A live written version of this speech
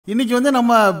இன்னைக்கு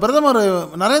நம்ம பிரதமர்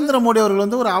நரேந்திர மோடி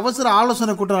அவர்கள் ஒரு அவசர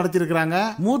ஆலோசனை கூட்டம் நடத்தியிருக்கிறாங்க.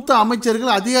 மூத்த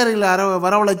அமைச்சர்கள் அதிகாரிகளை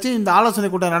வரவழைச்சு இந்த ஆலோசனை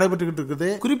கூட்டம் நடைபெற்றுக்கிட்டு இருக்குது.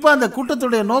 குறிப்பா இந்த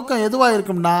கூட்டத்துடைய நோக்கம் எதுவா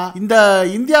இருக்கும்னா, இந்த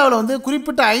இந்தியாவில்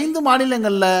குறிப்பிட்ட 5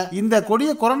 மாநிலங்கள்ல இந்த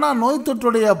கொடிய கொரோனா நோய்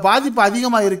தொற்றுடைய பாதிப்பு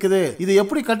அதிகமா இருக்குது. இது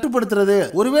எப்படி கட்டுப்படுத்துறது,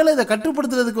 ஒருவேளை இதை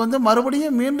கட்டுப்படுத்துறதுக்கு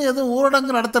மறுபடியும் மீண்டும் எதுவும்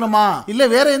ஊரடங்கு நடத்தணுமா, இல்ல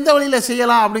வேற எந்த வழியில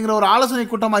செய்யலாம் அப்படிங்கிற ஒரு ஆலோசனை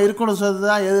கூட்டமா இருக்கணும்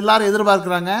எல்லாரும்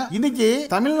எதிர்பார்க்கிறாங்க. இன்னைக்கு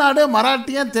தமிழ்நாடு,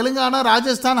 மராட்டியம், தெலுங்கானா,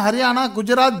 ராஜஸ்தான், ஹரியானா,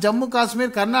 குஜராத், ஜம்மு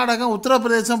காஷ்மீர், கர்நாடகம்,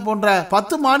 உத்தரப்பிரதேசம் போன்ற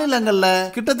 10 மாநிலங்கள்ல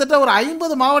கிட்டத்தட்ட ஒரு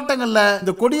 50 மாவட்டங்கள்ல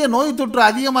இந்த கொடிய நோய் தொற்று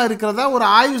அதிகமா இருக்கிறதா ஒரு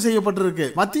ஆய்வு செய்யப்பட்டிருக்கு.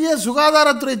 மத்திய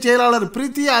சுகாதாரத்துறை செயலாளர்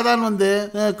பிரீத்தி ஆதான்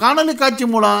காணொலி காட்சி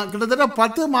மூலம் கிட்டத்தட்ட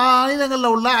 10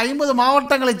 மாநிலங்கள்ல உள்ள 50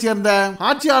 மாவட்டங்களை சேர்ந்த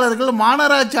ஆட்சியாளர்கள்,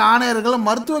 மாநகராட்சி ஆணையர்கள்,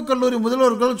 மருத்துவக் கல்லூரி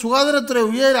முதல்வர்கள், சுகாதாரத்துறை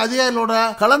உயர் அதிகாரிகளோட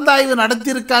கலந்தாய்வு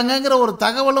நடத்தியிருக்காங்கிற ஒரு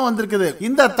தகவலும் வந்திருக்குது.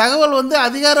 இந்த தகவல்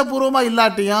அதிகாரப்பூர்வமா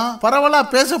இல்லாட்டியும் பரவலா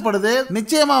பேசப்படுது.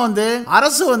 நிச்சயமா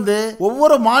அரசு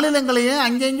ஒவ்வொரு மாநிலங்களையும்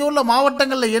அங்கங்க உள்ள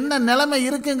மாவட்டங்கள்ல என்ன நிலைமை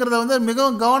இருக்குங்கிறத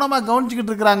மிகவும் கவனமா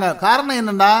கவனிச்சுக்கிட்டு இருக்காங்க. காரணம்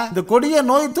என்னன்னா, இந்த கொடிய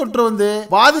நோய் தொற்று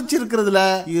பாதிச்சிருக்கிறதுல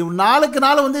நாளுக்கு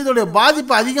நாள் இதோட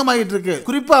பாதிப்பு அதிகமாயிட்டு இருக்கு.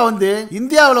 குறிப்பா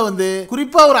இந்தியாவில்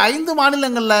குறிப்பா ஒரு 5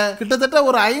 மாநிலங்கள்ல கிட்டத்தட்ட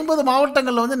ஒரு 50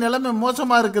 மாவட்டங்கள்ல நிலைமை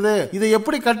மோசமா இருக்குது. இதை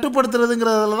எப்படி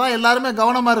கட்டுப்படுத்துறதுங்கிறதுல தான் எல்லாருமே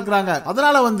கவனமா இருக்கிறாங்க.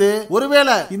 அதனால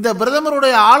ஒருவேளை இந்த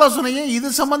பிரதமருடைய ஆலோசனையும் இது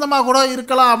சம்பந்தமா கூட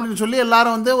இருக்கலாம் அப்படின்னு சொல்லி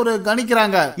எல்லாரும் ஒரு கணிக்கிறாங்க.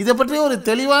 இதை பற்றி ஒரு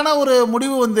தெளிவான ஒரு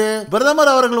முடிவு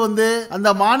பிரதமர் அவர்கள் அந்த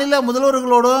மாநில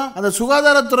முதல்வர்களோடும் அந்த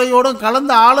சுகாதாரத்துறையோடும்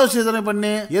கலந்து ஆலோசனை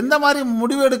பண்ணி எந்த மாதிரி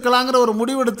முடிவு எடுக்கலாங்கிற ஒரு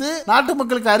முடிவெடுத்து நாட்டு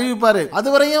மக்களுக்கு அறிவிப்பாரு.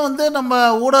 அதுவரையும் நம்ம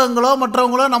ஊடகங்களோ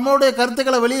மற்றவங்களோ நம்மளுடைய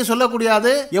கருத்துக்களை வெளியே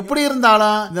சொல்லக்கூடாது. எப்படி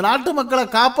இருந்தாலும் இந்த நாட்டு மக்களை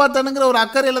காப்பாற்றணுங்கிற ஒரு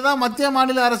அக்கறையில தான் மத்திய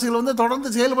மாநில அரசுகள்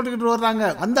தொடர்ந்து செயல்பட்டு வர்றாங்க.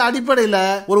 அந்த அடிப்படையில்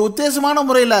ஒரு உத்தேசமான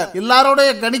முறையில் எல்லாரோட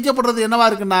கணிக்கப்படுறது என்னவா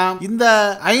இருக்குன்னா, இந்த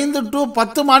 5 to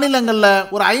 10 மாநிலங்கள்ல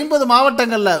ஒரு 50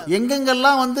 மாவட்டங்கள்ல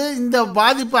எங்கெங்கெல்லாம் இந்த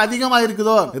பாதிப்பு அதிகமா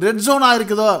இருக்குதோ, ரெட் ஜோனா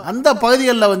இருக்குதோ, அந்த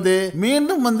பகுதிகளில்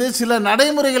மீண்டும் சில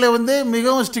நடைமுறைகளை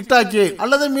மிகவும் ஸ்ட்ரிக்ட் ஆக்கி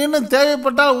அல்லது மீண்டும்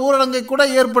தேவைப்பட்டால் ஊரடங்கை கூட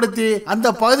ஏற்படுத்தி அந்த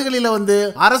பகுதிகளில்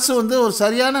அரசு ஒரு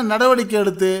சரியான நடவடிக்கை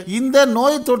எடுத்து இந்த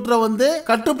நோய் தொற்றை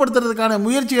கட்டுப்படுத்துறதுக்கான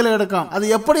முயற்சிகளை எடுக்கும். அது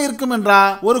எப்படி இருக்கும்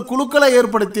என்றால், ஒரு குழுக்களை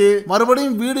ஏற்படுத்தி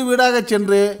மறுபடியும் வீடு வீடாக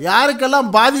சென்று யாருக்கெல்லாம்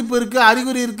பாதிப்பு இருக்கு,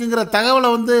 அறிகுறி இருக்குங்கிற தகவலை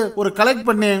ஒரு கலெக்ட்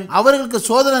பண்ணி அவர்களுக்கு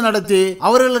சோதனை நடத்தி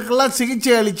அவர்களுக்கெல்லாம்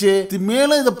சிகிச்சை அளிச்சு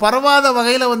மேலும் இது பரவாத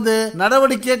வகையில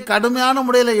நடவடிக்கை கடுமையான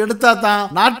முறையில் எடுத்தா தான்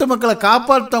நாட்டு மக்களை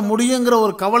காப்பாற்ற முடியுங்கிற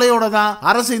ஒரு கவலையோட தான்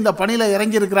அரசு இந்த பணியில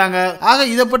இறங்கி இருக்கிறாங்க. ஆக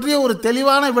இதை பற்றிய ஒரு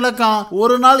தெளிவான விளக்கம்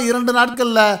ஒரு நாள் 2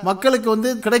 நாட்கள்ல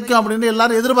மக்களுக்கு கிடைக்கும் அப்படின்னு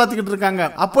எல்லாரும் எதிர்பார்த்துக்கிட்டு இருக்காங்க.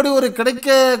 அப்படி ஒரு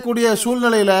கிடைக்கக்கூடிய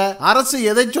சூழ்நிலையில அரசு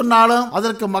எதை சொன்னாலும்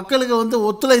அதற்கு மக்களுக்கு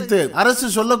ஒத்துழைத்து, அரசு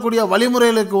சொல்லக்கூடிய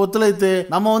வழிமுறைகளுக்கு ஒத்துழைத்து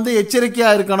நம்ம எச்சரிக்கையா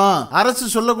இருக்கணும், அரசு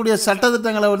சொல்லக்கூடிய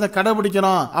சட்டத்திட்டங்களை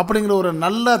கடைபிடிக்கணும் அப்படிங்கிற ஒரு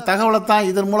நல்ல தகவலை தான்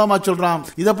இதன் மூலமா சொல்றோம்.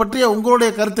 இதை பற்றிய உங்களுடைய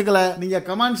கருத்துக்களை நீங்க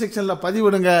கமெண்ட் செக்ஷன்ல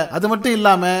பதிவிடுங்க. அது மட்டும்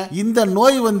இல்லாம இந்த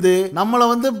நோய் நம்மள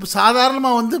சாதாரணமா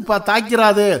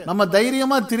தாக்கிறாது, நம்ம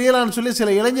தைரியமா திரியலாம்னு சொல்லி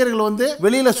சில இளைஞர்கள்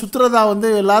வெளியில சுத்துறதா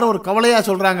எல்லாரும் ஒரு கவலையா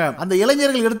சொல்றாங்க. அந்த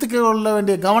இளைஞர்கள் எடுத்துக்கொள்ள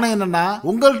வேண்டிய கவனம் என்னன்னா,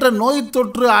 உங்கள்ட்ட நோய்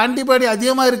தொற்று ஆன்டிபாடி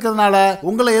அதிகமா இருக்கிறதுனால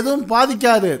உங்களை எதுவும்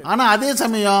பாதிக்காது. ஆனா அதே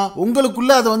சமயம்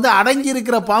உங்களுக்குள்ள அது அடங்கி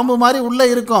இருக்கிற பாம்பு மாதிரி உள்ள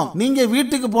இருக்கும். நீங்க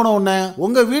வீட்டுக்கு போன உடனே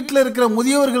உங்க வீட்டுல இருக்கிற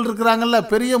முதியவர்கள் இருக்கிறாங்கல்ல,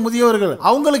 பெரிய முதியவர்கள்,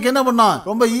 அவங்களுக்கு என்ன பண்ணும்,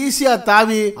 ரொம்ப ஈஸியா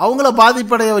தாவி அவங்கள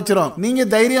பாதிப்படைய வச்சிரும். நீங்க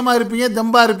தைரியமா இருப்பீங்க,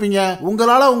 தெம்பா இருப்பீங்க.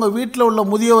 உங்களால உங்க வீட்டுல உள்ள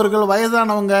முதியவர்கள்,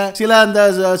 வயதானவங்க, சில அந்த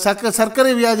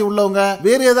சர்க்கரை வியாதி உள்ளவங்க,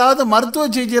 வேறு ஏதாவது மருத்துவ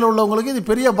சிகிச்சையில் உள்ளவங்களுக்கு இது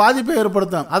பெரிய பாதிப்பை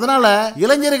ஏற்படுத்தும். அதனால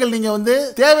இளைஞர்கள் நீங்க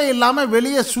தேவையில்லாம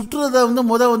வெளியே சுற்றுறத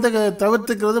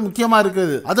தவிர்த்துக்கிறது முக்கியமா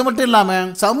இருக்குது. அது மட்டும் இல்லாம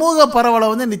சமூக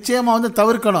பரவலை நிச்சயமா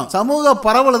தவிர்க்கணும். சமூக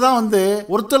பரவல் தான்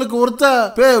ஒருத்தருக்கு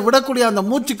ஒருத்தர் விடக்கூடிய அந்த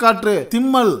மூச்சு காற்று,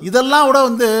 திம்மல், இதெல்லாம்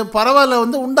விட பரவலை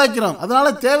உண்டாக்கிறோம். அதனால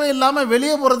தேவையில்லாம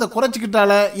வெளியே போறதை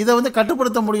குறைச்சிக்கிட்டால இதை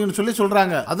கட்டுப்படுத்த முடியும்னு சொல்லி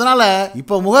சொல்றாங்க. அதனால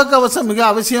இப்ப முகக்கவசம் மிக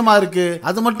அவசியமா இருக்கு.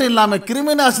 அது மட்டும் இல்லாம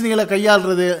கிருமி நாசினிகளை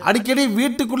கையாளுறது, அடிக்கடி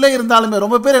வீட்டுக்குள்ளே இருந்தாலுமே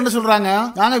ரொம்ப பேர் என்ன சொல்றாங்க,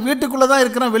 நாங்க வீட்டுக்குள்ளதான்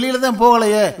இருக்கிறோம், வெளியில தான்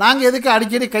போகலையே, நாங்க எதுக்கு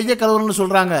அடிக்கடி கையை கழுவணும்னு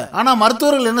சொல்றாங்க. ஆனா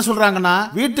மருத்துவர்கள் என்ன சொல்றாங்கன்னா,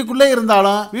 வீட்டுக்குள்ளே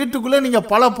இருந்தாலும் வீட்டுக்குள்ளே நீங்க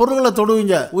பல பொருட்களை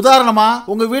தொடுவீங்க. உதாரணமா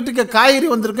உங்க வீட்டுக்கு காய்கறி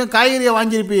வந்திருக்கும், காய்கறியை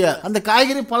வாங்கியிருப்பீங்க. அந்த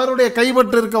காய்கறி பலருடைய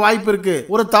கைப்பற்று இருக்க வாய்ப்பு இருக்கு.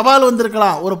 ஒரு தபால்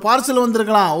வந்திருக்கலாம், ஒரு பார்சல்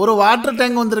வந்திருக்கலாம், ஒரு வாட்டர்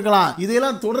டேங்க் வந்திருக்கலாம்.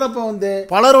 இதெல்லாம் தொடரப்ப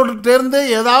பலரோட இருந்து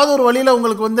ஏதாவது ஒரு வழியில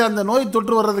உங்களுக்கு அந்த நோய்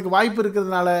தொற்று வர்றதுக்கு வாய்ப்பு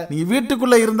இருக்கிறதுனால நீங்க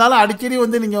வீட்டுக்குள்ள இருந்தாலும் அடிக்கடி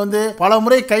நீங்க பல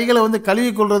முறை கைகளை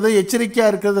கழுவி கொள்றது, எச்சரிக்கையா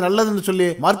இருக்கிறது நல்லதுன்னு சொல்லி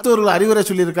மருத்துவர்கள் அறிவுரை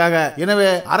சொல்லி இருக்காங்க. எனவே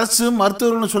அரசு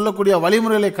மருத்துவர்கள் சொல்லக்கூடிய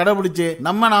வழிமுறைகளை கடைபிடிச்சு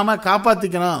நாம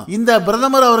காப்பாத்திக்கணும். இந்த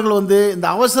பிரதமர் அவர்கள் இந்த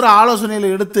அவசர ஆலோசனைகளை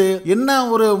எடுத்து என்ன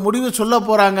ஒரு முடிவு சொல்ல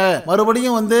போறாங்க,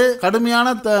 மறுபடியும் கடுமையான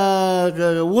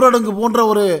ஊரடங்கு போன்ற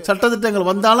ஒரு சட்டத்திட்டங்கள்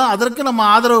வந்தா இருந்தாலும் அதற்கு நம்ம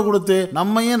ஆதரவு கொடுத்து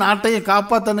நம்மையும் நாட்டையும்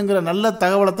காப்பாத்தணுங்கிற நல்ல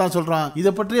தகவலை தான் சொல்றோம்.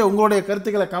 இதை பற்றி உங்களுடைய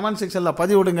கருத்துக்களை கமெண்ட் செக்ஷன்ல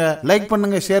பதிவிடுங்க. லைக்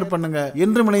பண்ணுங்க, ஷேர் பண்ணுங்க.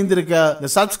 என்றும் இணைந்திருக்க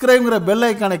இந்த சப்ஸ்கிரைப்ங்கிற பெல்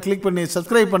ஐகானை கிளிக் பண்ணி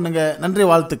சப்ஸ்கிரைப் பண்ணுங்க. நன்றி,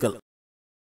 வாழ்த்துக்கள்.